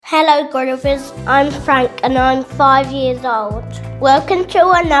Hello Groovers, I'm Frank and I'm 5 years old. Welcome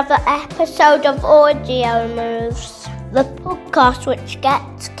to another episode of Audio Moves, the podcast which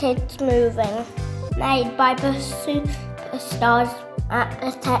gets kids moving, made by the superstars at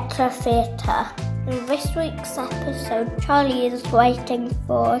the Tetra Theatre. In this week's episode, Charlie is waiting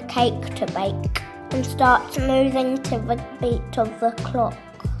for a cake to bake and starts moving to the beat of the clock.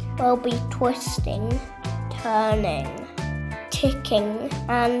 We'll be twisting, turning, ticking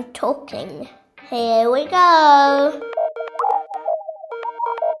and talking. Here we go.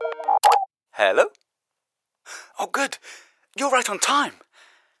 Hello? Oh, good. You're right on time.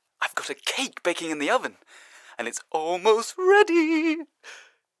 I've got a cake baking in the oven, and it's almost ready.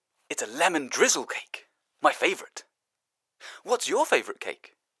 It's a lemon drizzle cake, my favourite. What's your favourite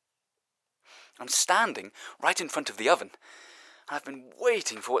cake? I'm standing right in front of the oven. I've been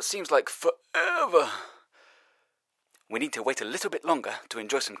waiting for what seems like forever. We need to wait a little bit longer to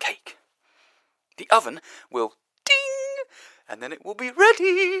enjoy some cake. The oven will ding, and then it will be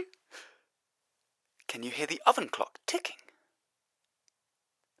ready. Can you hear the oven clock ticking?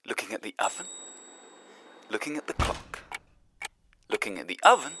 Looking at the oven, looking at the clock, looking at the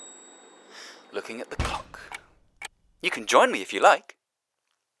oven, looking at the clock. You can join me if you like.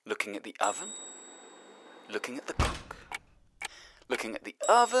 Looking at the oven, looking at the clock, looking at the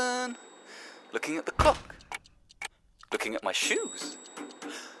oven, looking at the clock. Looking at my shoes.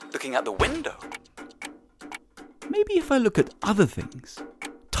 Looking out the window. Maybe if I look at other things,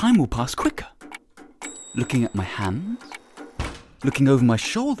 time will pass quicker. Looking at my hands. Looking over my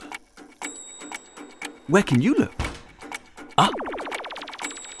shoulder. Where can you look? Up.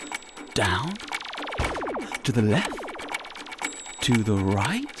 Down. To the left. To the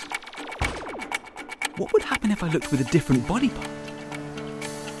right. What would happen if I looked with a different body part?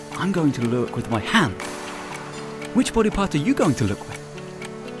 I'm going to look with my hands. Which body part are you going to look with?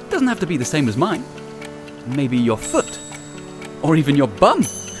 It doesn't have to be the same as mine. Maybe your foot. Or even your bum.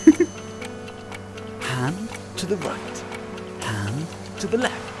 Hand to the right. Hand to the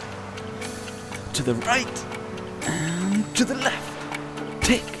left. To the right. And to the left.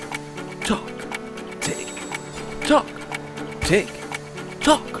 Tick. Tock. Tick. Tock. Tick.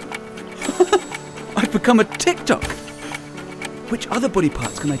 Tock. I've become a tick-tock. Which other body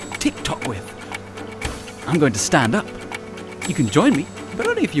parts can I tick-tock with? I'm going to stand up. You can join me, but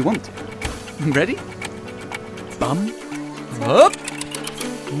only if you want to. Ready? Bum. Up.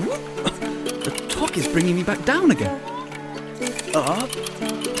 The talk is bringing me back down again. Up.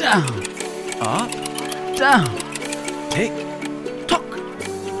 Down. Up. Down. Tick. Tock.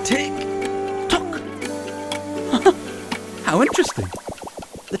 Tick. Tock. How interesting.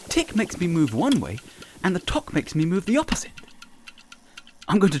 The tick makes me move one way, and the tock makes me move the opposite.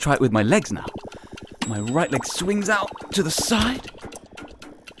 I'm going to try it with my legs now. My right leg swings out to the side,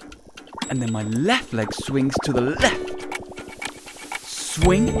 and then my left leg swings to the left.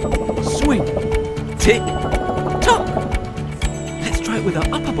 Swing, swing, tick, tock. Let's try it with our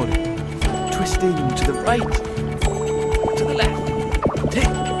upper body. Twisting to the right, to the left.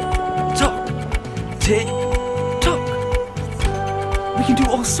 Tick, tock, tick, tock. We can do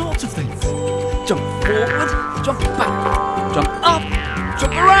all sorts of things. Jump forward, jump back, jump up,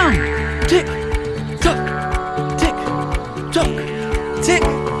 jump around. Tick, tock, tick, tock, tick,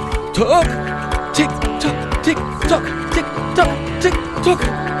 tock, tick, tock, tick, tock, tick, tock, tick, tock.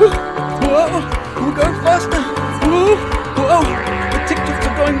 Whoa, we're going faster. Whoa, whoa, the tick tocks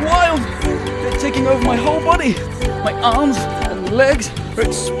are going wild. They're taking over my whole body. My arms and legs are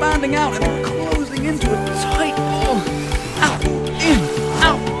expanding out and closing into a tight ball. Out,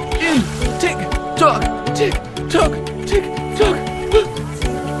 in, tick, tock, tick, tock, tick, tock.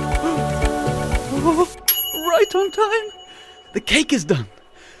 Right on time. The cake is done.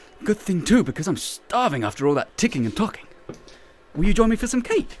 Good thing too, because I'm starving after all that ticking and talking. Will you join me for some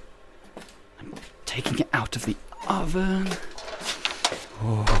cake? I'm taking it out of the oven.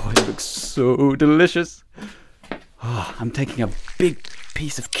 Oh, it looks so delicious. Oh, I'm taking a big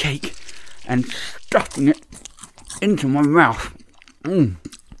piece of cake and stuffing it into my mouth.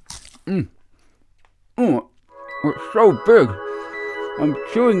 Oh, it's so big. I'm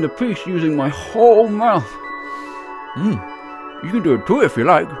chewing the piece using my whole mouth. You can do it too if you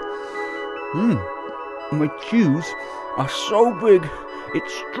like. My chews are so big,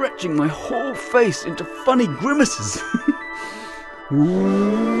 it's stretching my whole face into funny grimaces.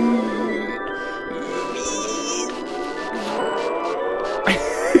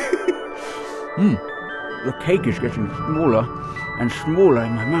 The cake is getting smaller and smaller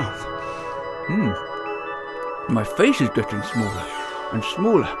in my mouth. My face is getting smaller and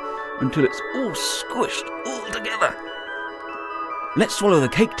smaller until it's all squished all together. let's swallow the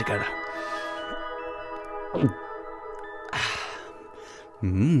cake together.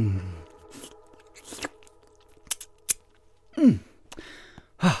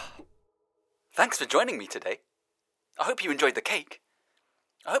 Thanks for joining me today. I hope you enjoyed the cake.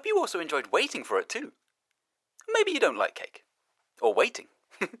 I hope you also enjoyed waiting for it too. Maybe you don't like cake. Or waiting.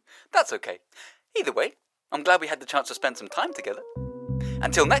 That's okay. Either way, I'm glad we had the chance to spend some time together.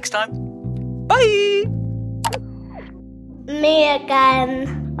 Until next time, bye! Me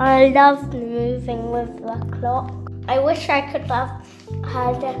again. I loved moving with the clock. I wish I could have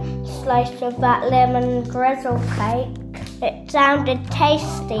had a slice of that lemon drizzle cake. It sounded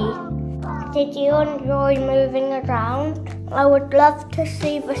tasty. Did you enjoy moving around? I would love to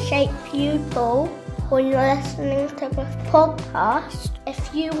see the shape you pull when you're listening to the podcast.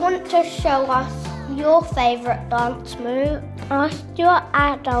 If you want to show us your favourite dance move, ask your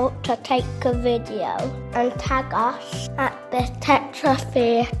adult to take a video and tag us at the Tetra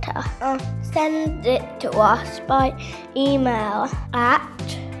Theatre. Send it to us by email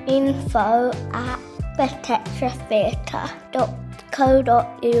at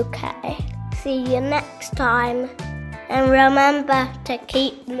info@thetetratheatre.co.uk. See you next time, and remember to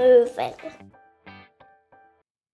keep moving.